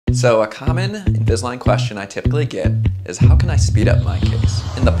So a common Invisalign question I typically get is, how can I speed up my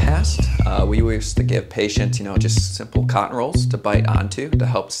case? In the past, we used to give patients, just simple cotton rolls to bite onto to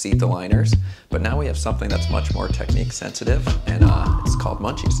help seat the liners. But now we have something that's much more technique sensitive, and it's called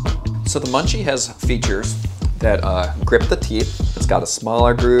Munchies. So the Munchie has features that grip the teeth. It's got a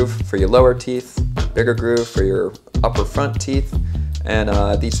smaller groove for your lower teeth, bigger groove for your upper front teeth,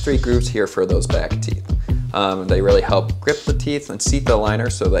 and these 3 grooves here for those back teeth. They really help grip the teeth and seat the liner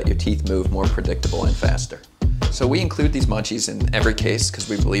so that your teeth move more predictable and faster. So we include these Munchies in every case because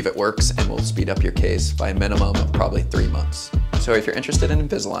we believe it works and will speed up your case by a minimum of probably 3 months. So if you're interested in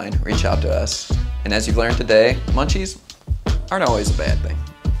Invisalign, reach out to us. And as you've learned today, Munchies aren't always a bad thing.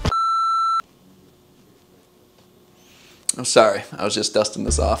 I'm sorry, I was just dusting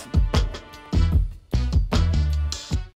this off.